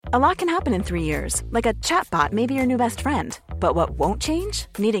A lot can happen in 3 years, like a chatbot may be your new best friend. But what won't change?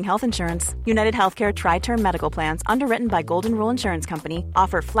 Needing health insurance. United Healthcare Tri-Term Medical Plans, underwritten by Golden Rule Insurance Company,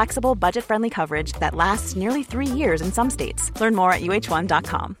 offer flexible, budget-friendly coverage that lasts nearly 3 years in some states. Learn more at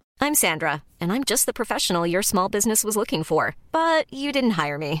uh1.com. I'm Sandra, and I'm just the professional your small business was looking for. But you didn't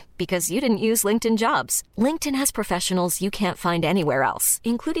hire me because you didn't use LinkedIn Jobs. LinkedIn has professionals you can't find anywhere else,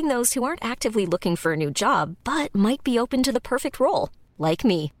 including those who aren't actively looking for a new job, but might be open to the perfect role, like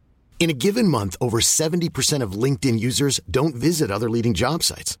me. In a given month, over 70% of LinkedIn users don't visit other leading job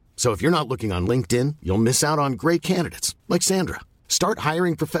sites. So if you're not looking on LinkedIn, you'll miss out on great candidates like Sandra. Start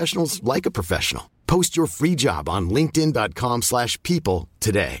hiring professionals like a professional. Post your free job on linkedin.com/people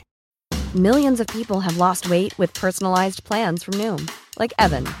today. Millions of people have lost weight with personalized plans from Noom. Like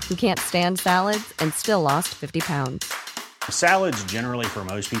Evan, who can't stand salads and still lost 50 pounds. Salads generally for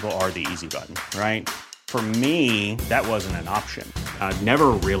most people are the easy button, right? For me, that wasn't an option. I never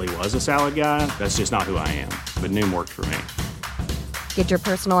really was a salad guy. That's just not who I am. But Noom worked for me. Get your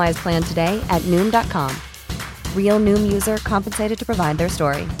personalized plan today at Noom.com. Real Noom user compensated to provide their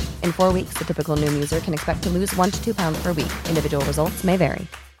story. In 4 weeks, the typical Noom user can expect to lose 1 to 2 pounds per week. Individual results may vary.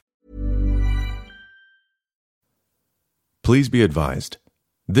 Please be advised,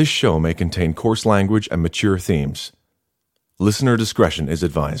 this show may contain coarse language and mature themes. Listener discretion is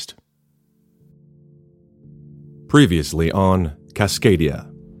advised. Previously on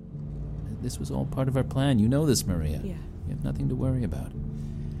Cascadia. This was all part of our plan. You know this, Maria. Yeah. You have nothing to worry about.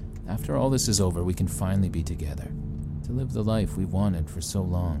 After all this is over, we can finally be together. To live the life we wanted for so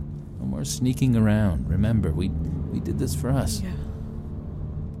long. No more sneaking around. Remember, we did this for us. Yeah.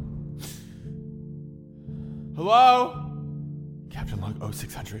 Hello? Captain Log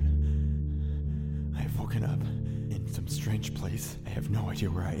 0600. I have woken up in some strange place. I have no idea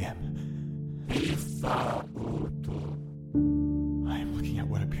where I am. I am looking at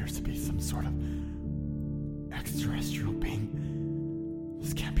what appears to be some sort of extraterrestrial being.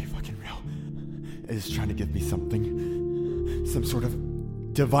 This can't be fucking real. It is trying to give me something. Some sort of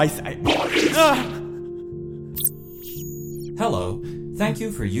device. Hello. Thank you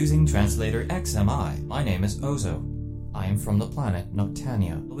for using Translator XMI. My name is Ozo. I am from the planet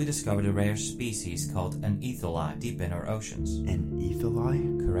Noctania. We discovered a rare species called an Aetheli deep in our oceans. An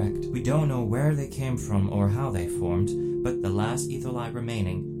Aetheli? Correct. We don't know where they came from or how they formed, but the last Aetheli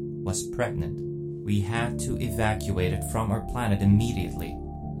remaining was pregnant. We had to evacuate it from our planet immediately.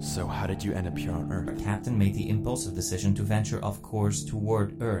 So how did you end up here on Earth? Our captain made the impulsive decision to venture off course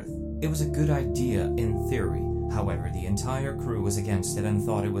toward Earth. It was a good idea in theory. However, the entire crew was against it and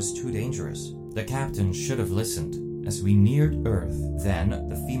thought it was too dangerous. The captain should have listened. As we neared Earth, then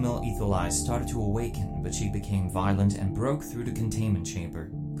the female Aetheli started to awaken, but she became violent and broke through the containment chamber,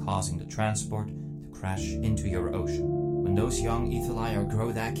 causing the transport to crash into your ocean. When those young Aetheli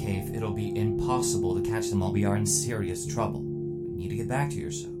outgrow that cave, it'll be impossible to catch them all. We are in serious trouble. We need to get back to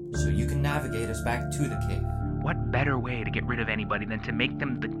yourself, so you can navigate us back to the cave. What better way to get rid of anybody than to make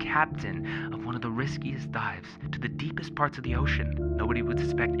them the captain of one of the riskiest dives to the deepest parts of the ocean? Nobody would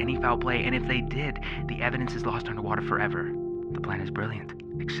suspect any foul play, and if they did, the evidence is lost underwater forever. The plan is brilliant,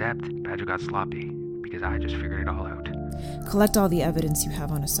 except Badger got sloppy, because I just figured it all out. Collect all the evidence you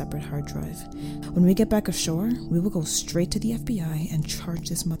have on a separate hard drive. When we get back ashore, we will go straight to the FBI and charge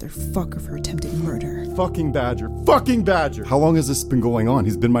this motherfucker for attempted murder. Fucking Badger. Fucking Badger! How long has this been going on?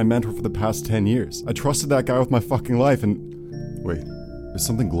 He's been my mentor for the past 10 years. I trusted that guy with my fucking life and... Wait, there's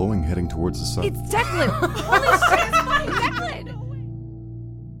something glowing heading towards the sun. It's Declan! Holy shit, it's fucking Declan!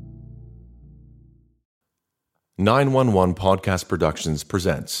 911 Podcast Productions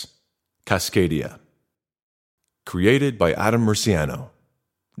presents Cascadia. Created by Adam Murciano.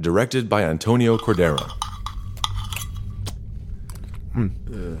 Directed by Antonio Cordero.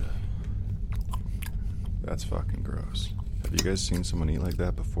 That's fucking gross. Have you guys seen someone eat like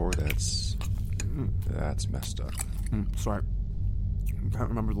that before? That's messed up. Sorry. I can't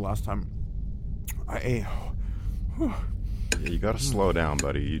remember the last time I ate. Yeah, you gotta slow down,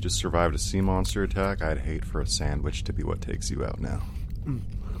 buddy. You just survived a sea monster attack. I'd hate for a sandwich to be what takes you out now.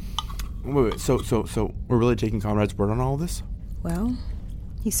 Wait, so we're really taking Conrad's word on all this? Well,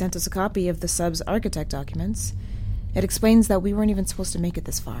 he sent us a copy of the sub's architect documents. It explains that we weren't even supposed to make it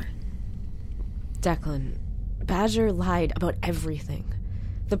this far. Declan, Badger lied about everything.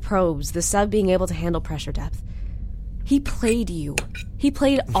 The probes, the sub being able to handle pressure depth. He played you. He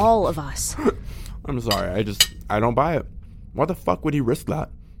played all of us. I'm sorry, I don't buy it. Why the fuck would he risk that?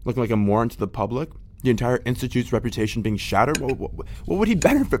 Looking like a moron to the public? The entire institute's reputation being shattered? What would he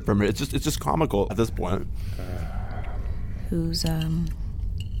benefit from it? It's just comical at this point. Who's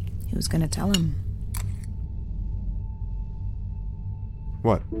gonna tell him?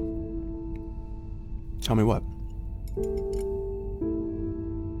 What? Tell me what?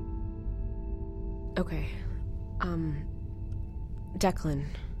 Okay. Declan.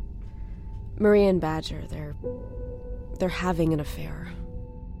 Maria and Badger, they're having an affair.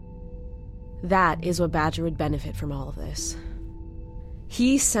 That is what Badger would benefit from all of this.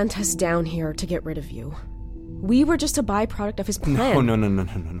 He sent us down here to get rid of you. We were just a byproduct of his plan.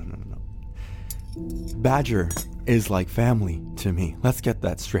 No. Badger is like family to me. Let's get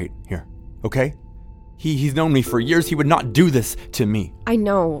that straight here, okay? He's known me for years. He would not do this to me. I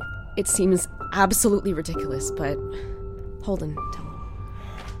know it seems absolutely ridiculous, but Holden, tell him.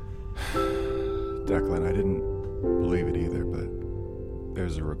 Declan, I didn't believe it either, but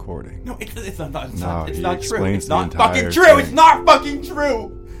there's a recording. No, it's not true. Explains It's not the fucking entire true. thing. It's not fucking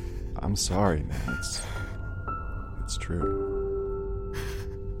true. I'm sorry, man. It's true.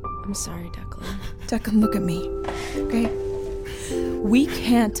 I'm sorry, Declan. Declan, look at me, okay? We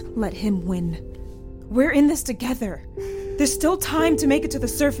can't let him win. We're in this together. There's still time to make it to the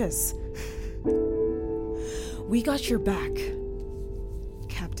surface. We got your back,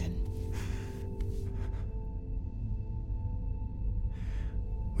 Captain.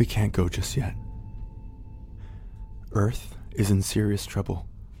 We can't go just yet. Earth is in serious trouble.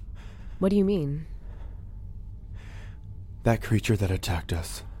 What do you mean? That creature that attacked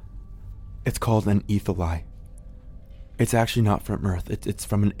us. It's called an Aethali. It's actually not from Earth. It's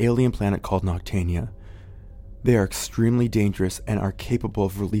from an alien planet called Noctania. They are extremely dangerous and are capable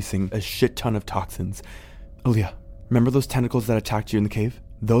of releasing a shit ton of toxins. Aaliyah, remember those tentacles that attacked you in the cave?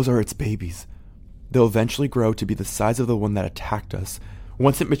 Those are its babies. They'll eventually grow to be the size of the one that attacked us.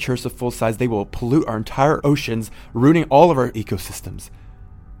 Once it matures to full size, they will pollute our entire oceans, ruining all of our ecosystems,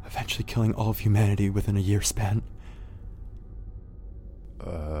 eventually killing all of humanity within a year span.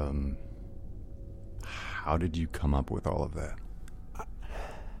 How did you come up with all of that?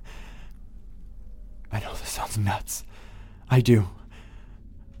 I know this sounds nuts. I do.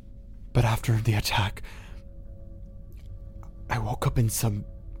 But after the attack, I woke up in some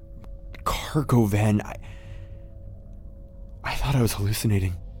cargo van. I thought I was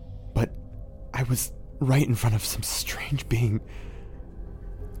hallucinating, but I was right in front of some strange being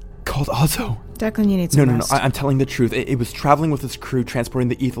called Ozo. Declan, you need some No. rest. I'm telling the truth. It was traveling with his crew, transporting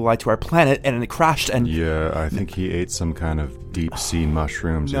the Aethali to our planet, and it crashed and... Yeah, I think he ate some kind of deep-sea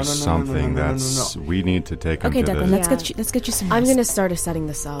mushrooms or something. We need to take him Okay, to Declan, the... let's get you some rest. I'm gonna start setting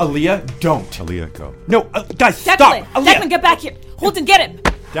this up. Aaliyah, don't. Aaliyah, go. No, guys, Declan, stop. Aaliyah. Declan, get back here. Holden, get him.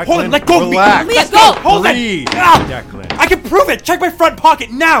 Declan, Hold it, let go relax. of me. Aaliyah, go. Hold it. Breathe, Ah! Declan. I can prove it. Check my front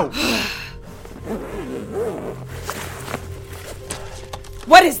pocket now.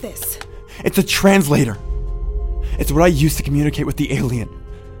 What is this? It's a translator. It's what I use to communicate with the alien.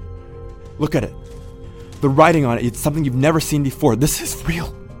 Look at it. The writing on it, it's something you've never seen before. This is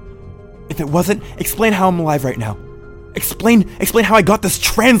real. If it wasn't, explain how I'm alive right now. Explain how I got this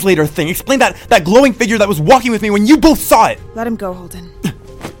translator thing. Explain that glowing figure that was walking with me when you both saw it. Let him go, Holden.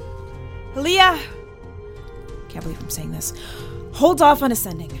 Aaliyah! Can't believe I'm saying this. Hold off on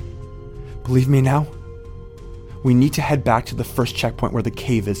ascending. Believe me now? We need to head back to the first checkpoint where the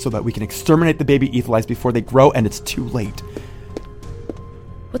cave is so that we can exterminate the baby Aethalis before they grow and it's too late.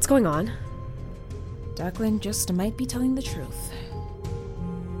 What's going on? Declan just might be telling the truth.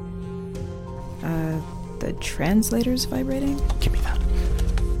 The translator's vibrating? Give me that.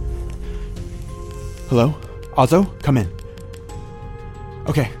 Hello? Ozo? Come in.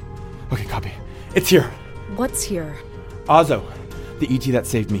 Okay, copy. It's here. What's here? Ozo, the ET that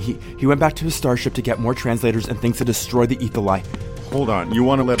saved me. He went back to his starship to get more translators and things to destroy the Aethali. Hold on, you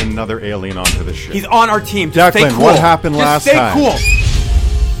want to let another alien onto the ship? He's on our team. Just Declan, stay cool. what happened last Just time? stay cool.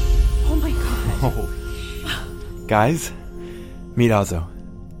 Oh my god. Guys, meet Ozo.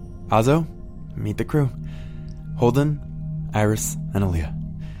 Ozo, meet the crew. Holden, Iris, and Aaliyah.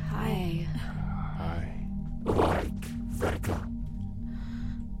 Hi. Hi.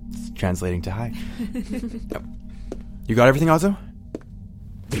 It's translating to hi. Yep. You got everything, Ozo?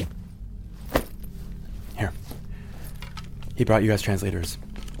 Here. He brought you guys translators.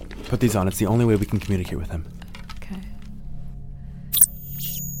 Put these on. It's the only way we can communicate with him. Okay.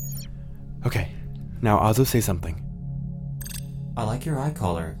 Okay. Now, Ozo, say something. I like your eye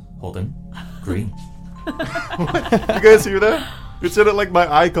color, Holden. Green. You guys hear that? You said it like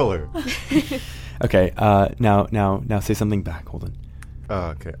my eye color. Okay, now say something back, Holden.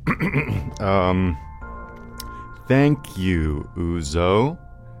 Okay. Thank you, Uzo.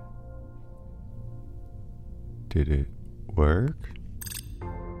 Did it work?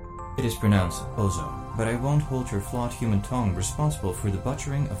 It is pronounced Ozo. but I won't hold your flawed human tongue responsible for the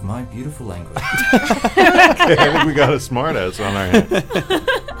butchering of my beautiful language. Okay, I think we got a smartass on our hands.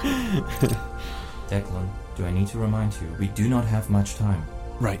 Declan, do I need to remind you, we do not have much time.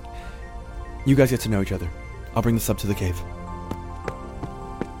 Right. You guys get to know each other. I'll bring the sub to the cave.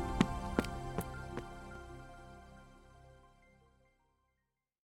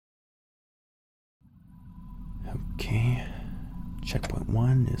 Okay. Checkpoint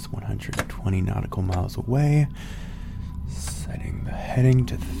 1 is 120 nautical miles away. Setting the heading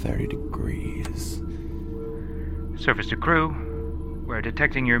to 30 degrees. Surface to crew. We're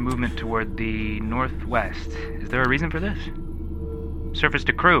detecting your movement toward the northwest. Is there a reason for this? Surface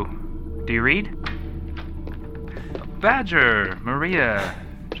to crew. Do you read? Badger, Maria,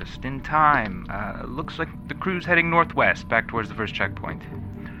 just in time. Looks like the crew's heading northwest, back towards the first checkpoint.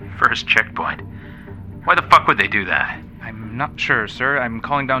 First checkpoint? Why the fuck would they do that? I'm not sure, sir. I'm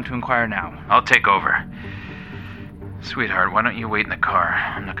calling down to inquire now. I'll take over. Sweetheart, why don't you wait in the car?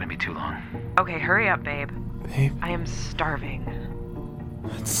 I'm not gonna be too long. Okay, hurry up, babe. Babe? I am starving.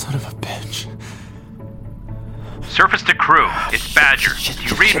 That son of a bitch. Surface to crew. It's Badger. Do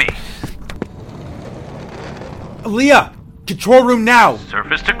you read me? Aaliyah! Control room now!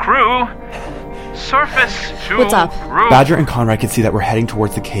 Surface to crew. Surface to What's up? crew. Badger and Conrad can see that we're heading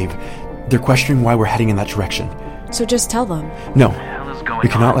towards the cave. They're questioning why we're heading in that direction. So just tell them. No. What the hell is going We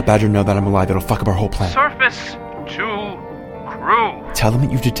cannot on? let Badger know that I'm alive. It'll fuck up our whole plan. Surface to crew. Tell them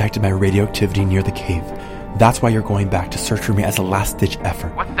that you've detected my radioactivity near the cave. That's why you're going back to search for me as a last-ditch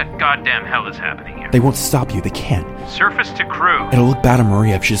effort. What the goddamn hell is happening here? They won't stop you. They can't. Surface to crew. It'll look bad on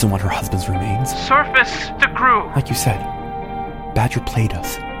Maria if she doesn't want her husband's remains. Surface to crew. Like you said, Badger played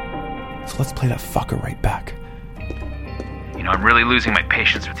us. So let's play that fucker right back. You know, I'm really losing my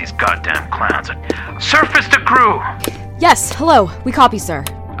patience with these goddamn clowns. Surface to crew. Yes, hello. We copy, sir.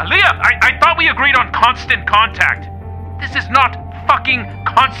 Aaliyah, I thought we agreed on constant contact. This is not fucking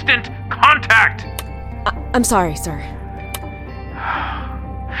constant contact. I'm sorry, sir.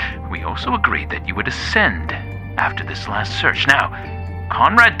 We also agreed that you would ascend after this last search. Now,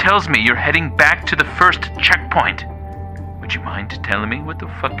 Conrad tells me you're heading back to the first checkpoint. Would you mind telling me what the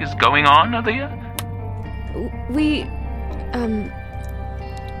fuck is going on, Aaliyah? We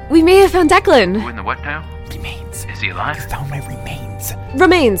may have found Declan. Who in the what now? Remains. Is he alive? I found my remains.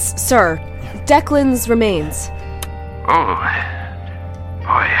 Remains, sir. Declan's remains. Oh,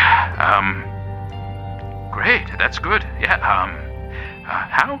 boy. Great. That's good. Yeah.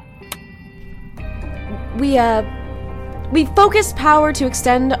 How? We focused power to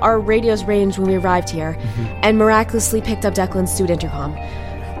extend our radio's range when we arrived here, and miraculously picked up Declan's suit intercom.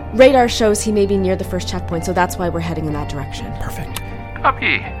 Radar shows he may be near the first checkpoint, so that's why we're heading in that direction. Perfect.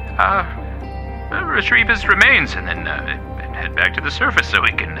 Copy. Retrieve his remains and then head back to the surface so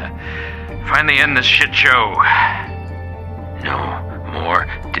we can finally end this shit show. No more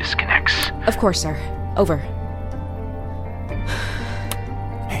disconnects. Of course, sir. Over.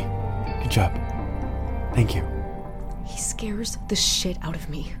 Hey, good job. Thank you. He scares the shit out of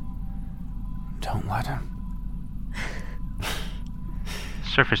me. Don't let him.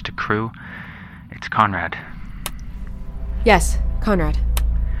 Surface to crew. It's Conrad. Yes, Conrad.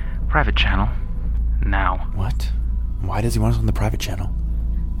 Private channel. Now. What? Why does he want us on the private channel?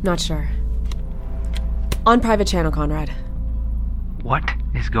 Not sure. On private channel, Conrad. What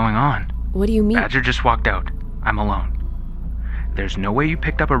is going on? What do you mean? Badger just walked out. I'm alone. There's no way you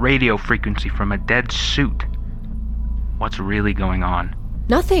picked up a radio frequency from a dead suit. What's really going on?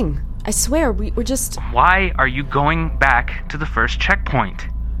 Nothing. I swear, we're just... Why are you going back to the first checkpoint?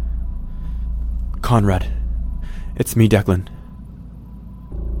 Conrad. It's me, Declan.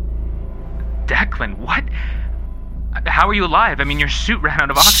 Declan, what? How are you alive? I mean, your suit ran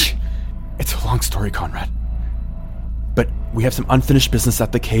out of oxygen. It's a long story, Conrad. But we have some unfinished business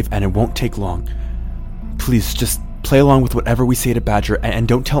at the cave, and it won't take long. Please, just play along with whatever we say to Badger, and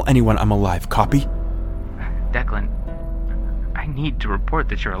don't tell anyone I'm alive. Copy? Declan, I need to report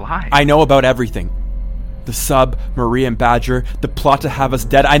that you're alive. I know about everything. The sub, Maria and Badger, the plot to have us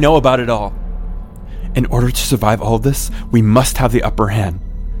dead. I know about it all. In order to survive all of this, we must have the upper hand.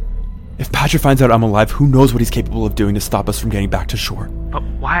 If Badger finds out I'm alive, who knows what he's capable of doing to stop us from getting back to shore. But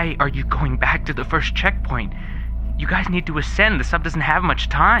why are you going back to the first checkpoint? You guys need to ascend. The sub doesn't have much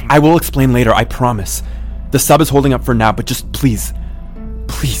time. I will explain later, I promise. The sub is holding up for now, but just please,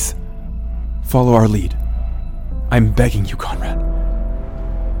 follow our lead. I'm begging you, Conrad.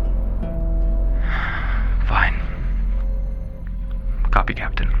 Fine. Copy,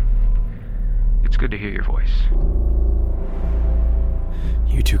 Captain. It's good to hear your voice.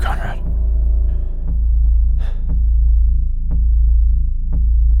 You too, Conrad.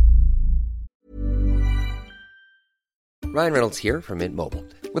 Ryan Reynolds here from Mint Mobile.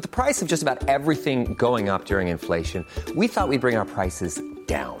 With the price of just about everything going up during inflation, we thought we'd bring our prices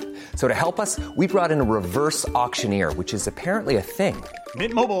down. So to help us, we brought in a reverse auctioneer, which is apparently a thing.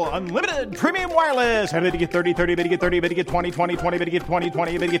 Mint Mobile Unlimited Premium Wireless. How to get 30, 30, bit to get 30, bit to get 20, 20, 20, bit to get 20,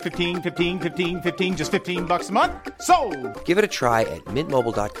 20, bit to get 15, 15, 15, 15, just $15 a month? Sold! Give it a try at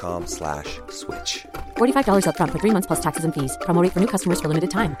mintmobile.com/switch. $45 up front for 3 months plus taxes and fees. Promo rate for new customers for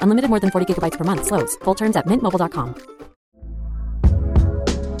limited time. Unlimited more than 40 gigabytes per month. Slows full terms at mintmobile.com.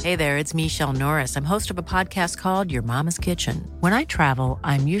 Hey there, it's Michelle Norris. I'm host of a podcast called Your Mama's Kitchen. When I travel,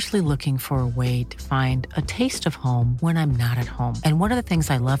 I'm usually looking for a way to find a taste of home when I'm not at home. And one of the things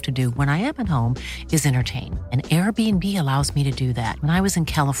I love to do when I am at home is entertain. And Airbnb allows me to do that. When I was in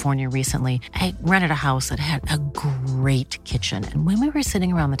California recently, I rented a house that had a great kitchen. And when we were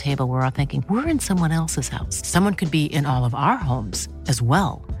sitting around the table, we were all thinking, we're in someone else's house. Someone could be in all of our homes as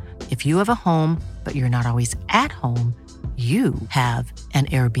well. If you have a home, but you're not always at home, you have an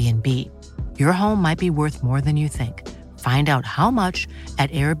Airbnb. Your home might be worth more than you think. Find out how much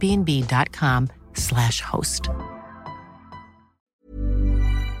at airbnb.com/host.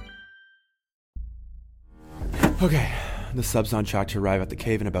 Okay, the sub's on track to arrive at the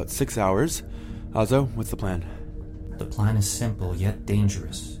cave in about 6 hours. Azo, what's the plan? The plan is simple yet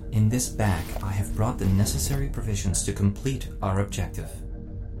dangerous. In this bag, I have brought the necessary provisions to complete our objective.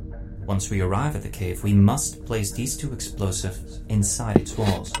 Once we arrive at the cave, we must place these two explosives inside its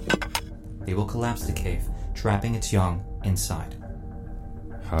walls. They will collapse the cave, trapping its young inside.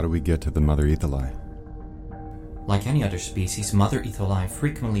 How do we get to the mother Aethali? Like any other species, Mother Aethali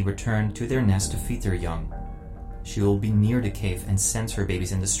frequently return to their nest to feed their young. She will be near the cave and sense her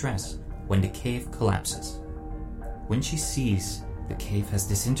babies in distress when the cave collapses. When she sees the cave has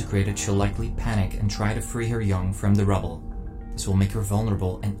disintegrated, she'll likely panic and try to free her young from the rubble. This will make her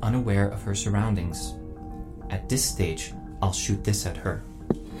vulnerable and unaware of her surroundings. At this stage, I'll shoot this at her.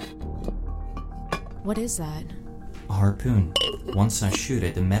 What is that? A harpoon. Once I shoot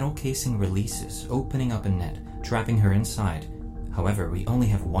it, the metal casing releases, opening up a net, trapping her inside. However, we only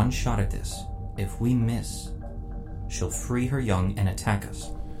have one shot at this. If we miss, she'll free her young and attack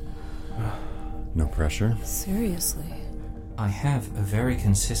us. No pressure? Seriously? I have a very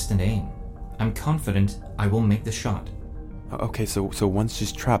consistent aim. I'm confident I will make the shot. Okay, so once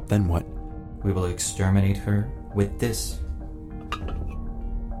she's trapped, then what? We will exterminate her with this.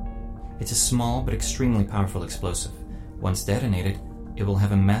 It's a small but extremely powerful explosive. Once detonated, it will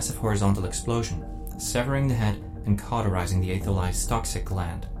have a massive horizontal explosion, severing the head and cauterizing the Aethali's toxic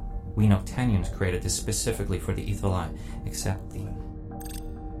gland. We Noctanians created this specifically for the Aethali, except the...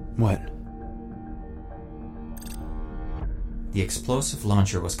 What? The explosive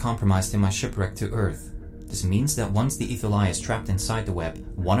launcher was compromised in my shipwreck to Earth. This means that once the Aethali is trapped inside the web,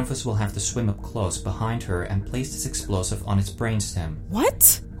 one of us will have to swim up close behind her and place this explosive on its brainstem.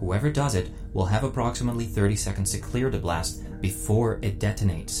 What? Whoever does it will have approximately 30 seconds to clear the blast before it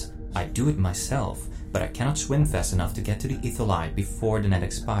detonates. I do it myself, but I cannot swim fast enough to get to the Aethali before the net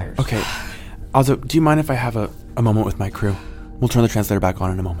expires. Okay, Azo, do you mind if I have a moment with my crew? We'll turn the translator back on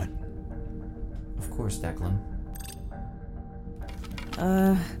in a moment. Of course, Declan.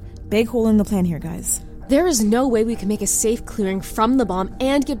 Big hole in the plan here, guys. There is no way we can make a safe clearing from the bomb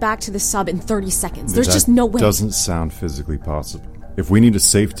and get back to the sub in 30 seconds. There's just no way. That doesn't sound physically possible. If we need a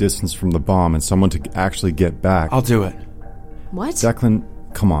safe distance from the bomb and someone to actually get back... I'll do it. What? Declan,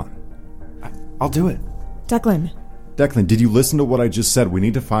 come on. I'll do it. Declan, did you listen to what I just said? We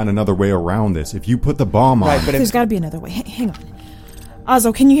need to find another way around this. If you put the bomb on... Right, but there's got to be another way. Hang on.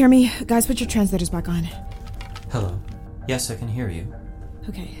 Azo, can you hear me? Guys, put your translators back on. Hello. Yes, I can hear you.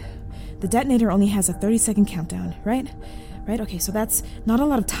 Okay. The detonator only has a 30-second countdown, right? Right? Okay, so that's not a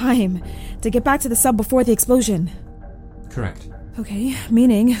lot of time to get back to the sub before the explosion. Correct. Okay,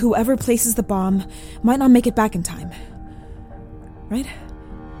 meaning whoever places the bomb might not make it back in time. Right?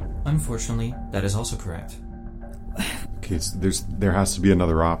 Unfortunately, that is also correct. Okay, so there has to be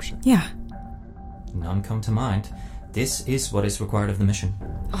another option. Yeah. None come to mind. This is what is required of the mission.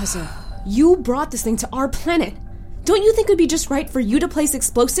 Azo, you brought this thing to our planet. Don't you think it would be just right for you to place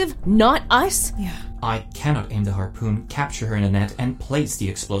explosive, not us? Yeah. I cannot aim the harpoon, capture her in a net, and place the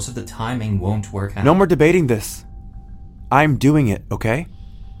explosive. The timing won't work out. No more debating this. I'm doing it, okay?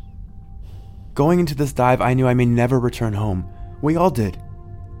 Going into this dive, I knew I may never return home. We all did.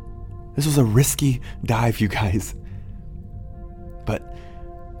 This was a risky dive, you guys. But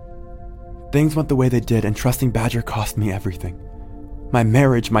things went the way they did, and trusting Badger cost me everything. My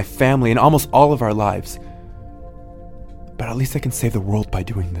marriage, my family, and almost all of our lives. But at least I can save the world by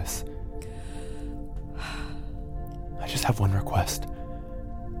doing this. I just have one request.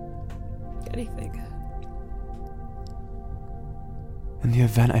 Anything. In the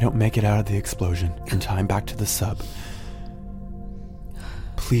event I don't make it out of the explosion in time back to the sub,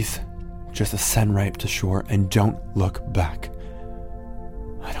 please just ascend right to shore and don't look back.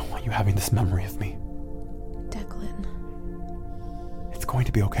 I don't want you having this memory of me. Declan. It's going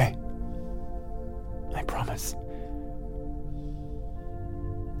to be okay. I promise.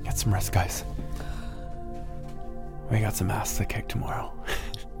 Get some rest, guys. We got some ass to kick tomorrow.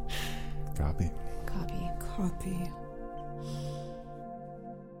 Copy. Copy.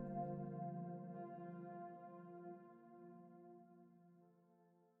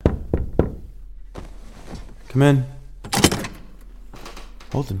 Come in.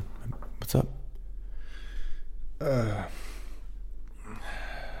 Holden, what's up?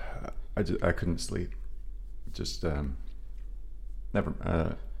 I couldn't sleep. Just,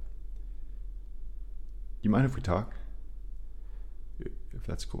 never, you mind if we talk? If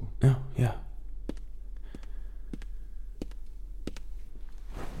that's cool. Yeah.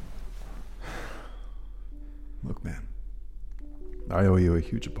 Look, man, I owe you a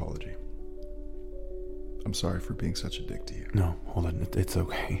huge apology. I'm sorry for being such a dick to you. No, hold on, it's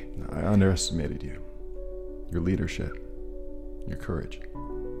okay. I underestimated you. Your leadership. Your courage.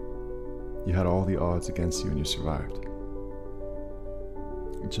 You had all the odds against you and you survived.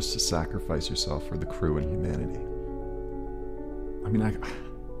 Just to sacrifice yourself for the crew and humanity. I mean, I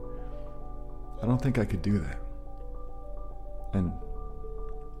don't think I could do that. And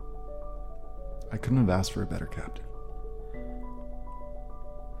I couldn't have asked for a better captain.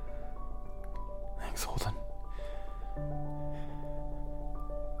 Thanks, Holden.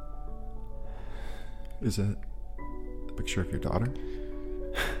 Is that a picture of your daughter?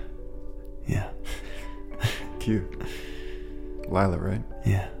 Yeah. Cute. Lila, right?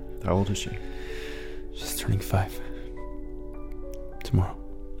 Yeah. How old is she? She's turning 5. Tomorrow.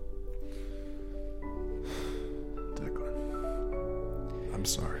 Declan. I'm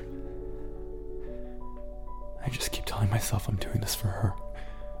sorry. I just keep telling myself I'm doing this for her.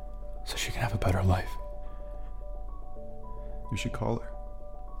 So she can have a better life. You should call her.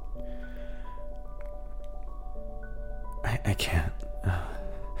 I can't.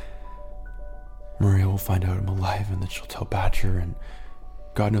 Maria will find out I'm alive and then she'll tell Badger and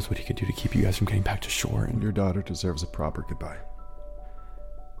God knows what he could do to keep you guys from getting back to shore. And your daughter deserves a proper goodbye.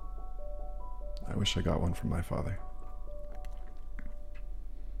 I wish I got one from my father.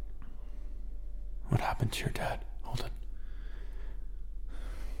 What happened to your dad, Holden?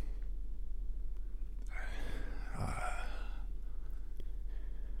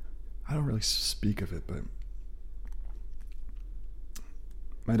 I don't really speak of it, but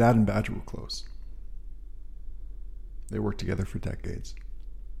my dad and Badger were close. They worked together for decades.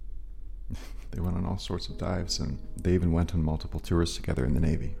 They went on all sorts of dives, and they even went on multiple tours together in the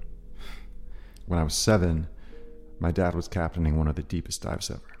Navy. When I was 7, my dad was captaining one of the deepest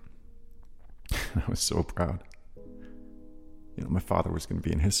dives ever. I was so proud. You know, my father was going to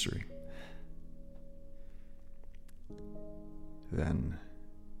be in history. Then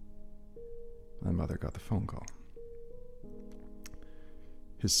my mother got the phone call.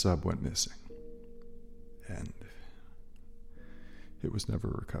 His sub went missing, and it was never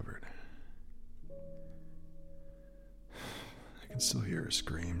recovered. I can still hear her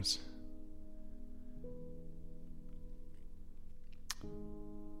screams.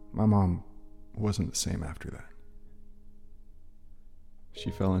 My mom wasn't the same after that.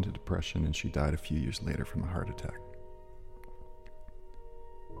 She fell into depression and she died a few years later from a heart attack.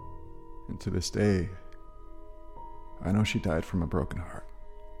 And to this day, I know she died from a broken heart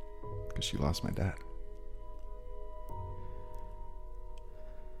because she lost my dad.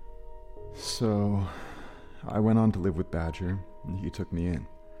 So I went on to live with Badger, and he took me in.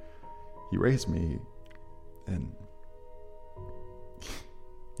 He raised me, and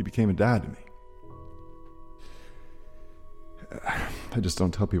he became a dad to me. I just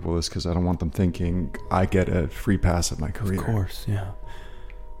don't tell people this because I don't want them thinking I get a free pass at my career. Of course, yeah.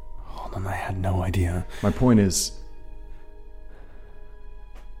 Hold on, I had no idea. My point is,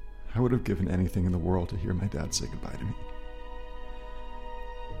 I would have given anything in the world to hear my dad say goodbye to me.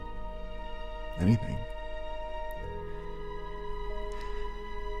 Anything.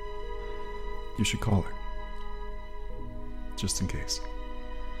 You should call her. Just in case.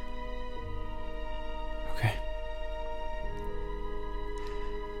 Okay.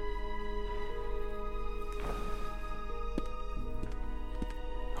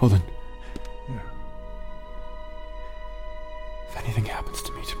 Holden. Yeah. If anything happens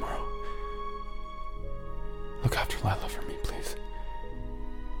to me tomorrow, look after Lila for me, please.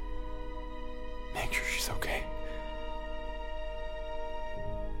 Make sure she's okay.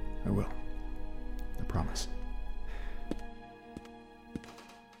 I will. I promise.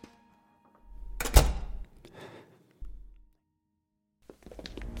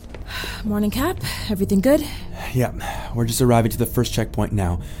 Morning, Cap. Everything good? Yeah, we're just arriving to the first checkpoint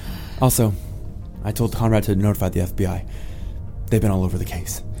now. Also, I told Conrad to notify the FBI. They've been all over the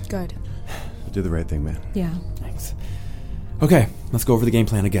case. Good. You did the right thing, man. Yeah. Thanks. Okay, let's go over the game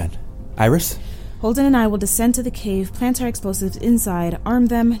plan again. Iris? Holden and I will descend to the cave, plant our explosives inside, arm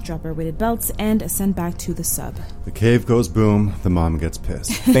them, drop our weighted belts, and ascend back to the sub. The cave goes boom, the mom gets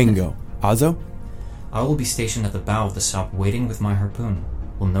pissed. Bingo. Azo? I will be stationed at the bow of the sub waiting with my harpoon.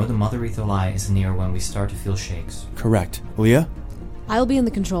 We'll know the Mother Etholi is near when we start to feel shakes. Correct. Leah? I'll be in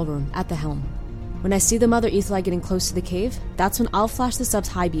the control room, at the helm. When I see the Mother Etholi getting close to the cave, that's when I'll flash the sub's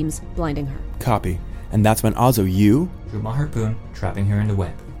high beams, blinding her. Copy. And that's when Azo, you? Drew my harpoon, trapping her in the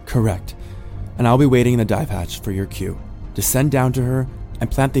web. Correct. And I'll be waiting in the dive hatch for your cue. Descend down to her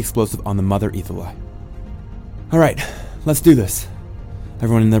and plant the explosive on the Mother Etholi. Alright, let's do this.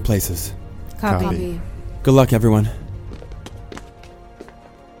 Everyone in their places. Copy. Good luck, everyone.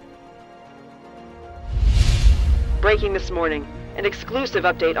 Breaking this morning. An exclusive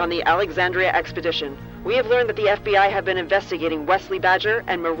update on the Alexandria expedition. We have learned that the FBI have been investigating Wesley Badger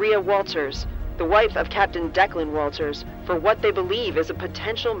and Maria Walters, the wife of Captain Declan Walters, for what they believe is a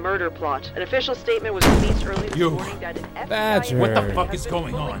potential murder plot. An official statement was released early this morning that an FBI... Badger. What the fuck is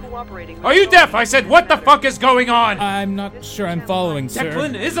going on? Are you deaf? I said, what the fuck is going on? I'm not sure I'm following, sir.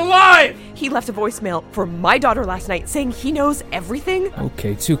 Declan is alive! He left a voicemail for my daughter last night saying he knows everything.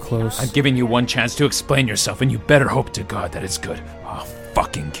 Okay, too close. I'm giving you one chance to explain yourself, and you better hope to God that it's good. I'll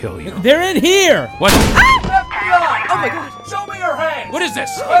fucking kill you. They're in here! What? FBI! Oh my god! Show me your hands! What is this?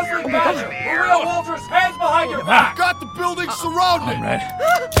 Wesley Badger! Maria Walters, hands behind your back! Got the building surrounded!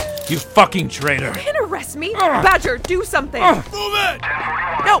 Conrad, you fucking traitor! You can't arrest me! Badger, do something! Move it!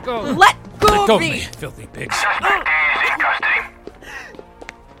 No, let go Let go of of me! me, filthy pigs.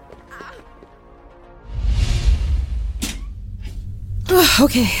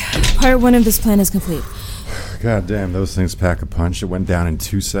 Okay, part 1 of this plan is complete. God damn, those things pack a punch. It went down in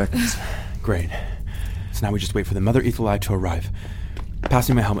 2 seconds. Great. So now we just wait for the Mother Etholi to arrive. Pass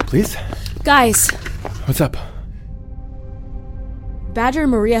me my helmet, please. Guys, What's up? Badger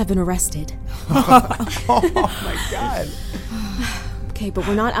and Maria have been arrested. Oh my god. Okay, but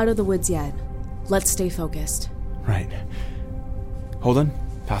we're not out of the woods yet. Let's stay focused. Right. Holden,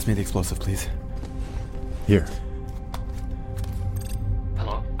 pass me the explosive, please. Here.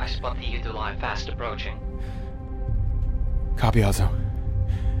 Hello, I spot the Etholi fast approaching. Copy, Azo.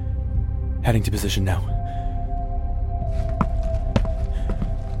 Heading to position now.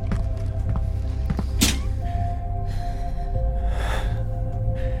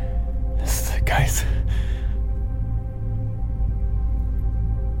 This is it, guys.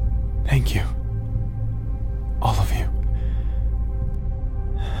 Thank you. All of you.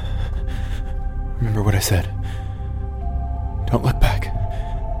 Remember what I said. Don't look back.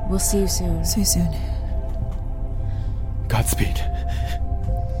 We'll see you soon. See you soon. Godspeed.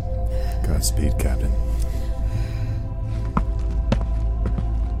 Godspeed, Captain.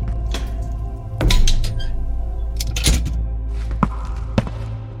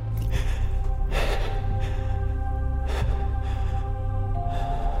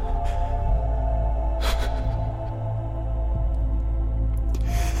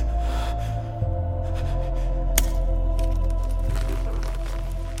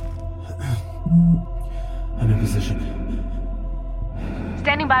 I'm in position.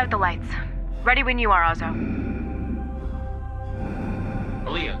 Standing by with the lights. Ready when you are, Azo.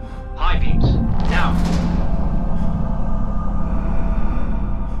 Aaliyah, high beams, now.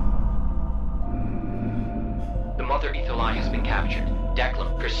 The Mother Etholi has been captured.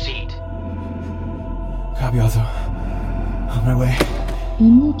 Declan, proceed. Copy, Azo. On my way.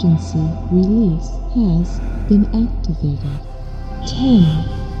 Emergency release has been activated. 10,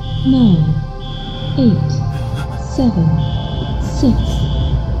 9, 8, 7, 6,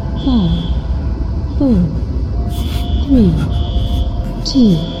 5, 4, 3,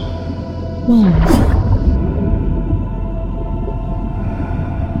 2, 1.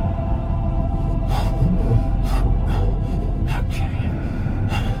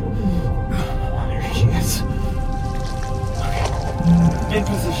 In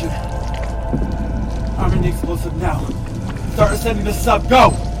position. Arming the explosive now. Start ascending the sub.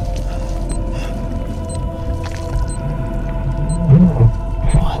 Go!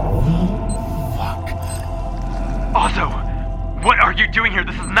 Azo, what are you doing here?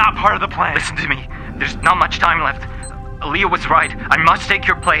 This is not part of the plan. Listen to me. There's not much time left. Aaliyah was right. I must take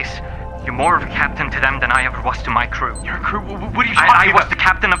your place. You're more of a captain to them than I ever was to my crew. Your crew? What are you talking I about? was the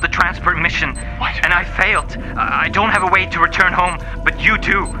captain of the transport mission. What? And I failed. I don't have a way to return home, but you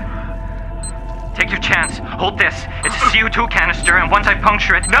do. Take your chance. Hold this. It's a CO2 canister, and once I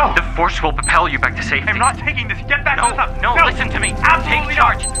puncture it, the force will propel you back to safety. I'm not taking this. Get back to the house. No, listen to me. Absolutely Take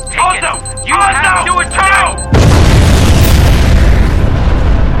charge. not. Take it. You have to do it too.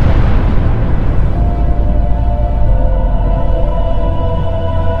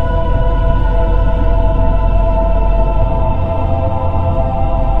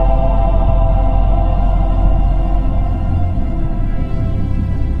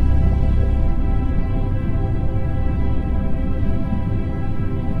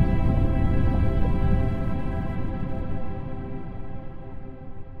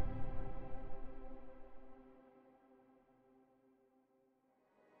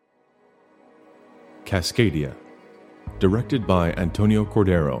 Cascadia, directed by Antonio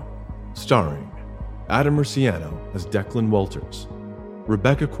Cordero, starring Adam Murciano as Declan Walters,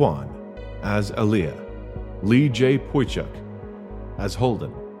 Rebecca Kwan as Aaliyah, Lee J. Poichuk as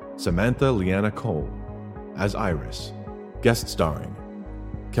Holden, Samantha Liana Cole as Iris, guest starring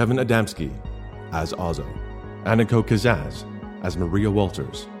Kevin Adamski as Ozzo, Aniko Kazaz as Maria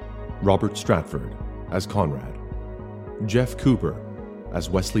Walters, Robert Stratford as Conrad, Jeff Cooper as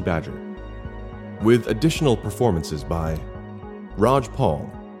Wesley Badger, with additional performances by Raj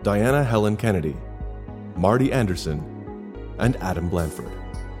Paul, Diana Helen Kennedy, Marty Anderson, and Adam Blanford.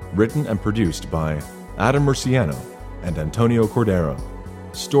 Written and produced by Adam Murciano and Antonio Cordero.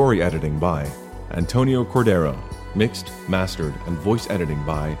 Story editing by Antonio Cordero. Mixed, mastered, and voice editing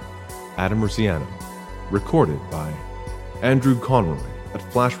by Adam Murciano. Recorded by Andrew Conroy at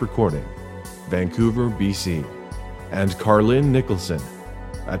Flash Recording, Vancouver, BC, and Carlin Nicholson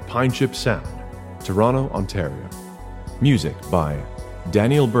at Pine Chip Sound, Toronto, Ontario. Music by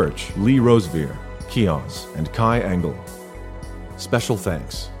Daniel Birch, Lee Rosevere, Kioz, and Kai Engel. Special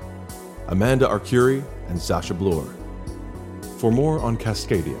thanks Amanda Arcuri and Sasha Bloor. For more on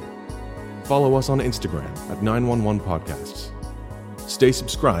Cascadia, follow us on Instagram at 911 Podcasts. Stay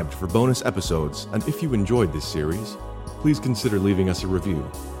subscribed for bonus episodes, and if you enjoyed this series, please consider leaving us a review.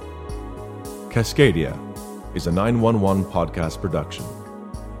 Cascadia is a 911 Podcast production.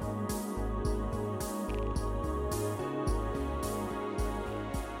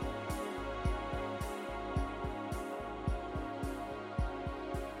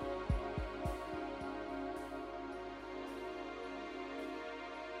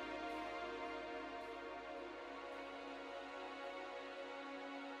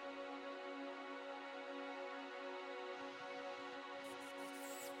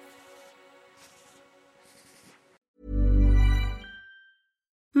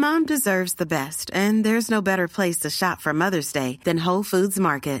 Mom deserves the best, and there's no better place to shop for Mother's Day than Whole Foods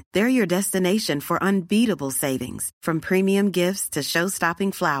Market. They're your destination for unbeatable savings, from premium gifts to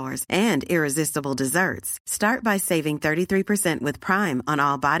show-stopping flowers and irresistible desserts. Start by saving 33% with Prime on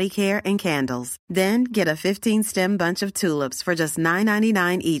all body care and candles. Then get a 15-stem bunch of tulips for just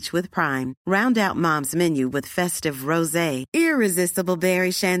 $9.99 each with Prime. Round out Mom's menu with festive rosé, irresistible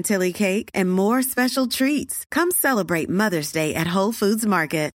berry chantilly cake, and more special treats. Come celebrate Mother's Day at Whole Foods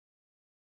Market.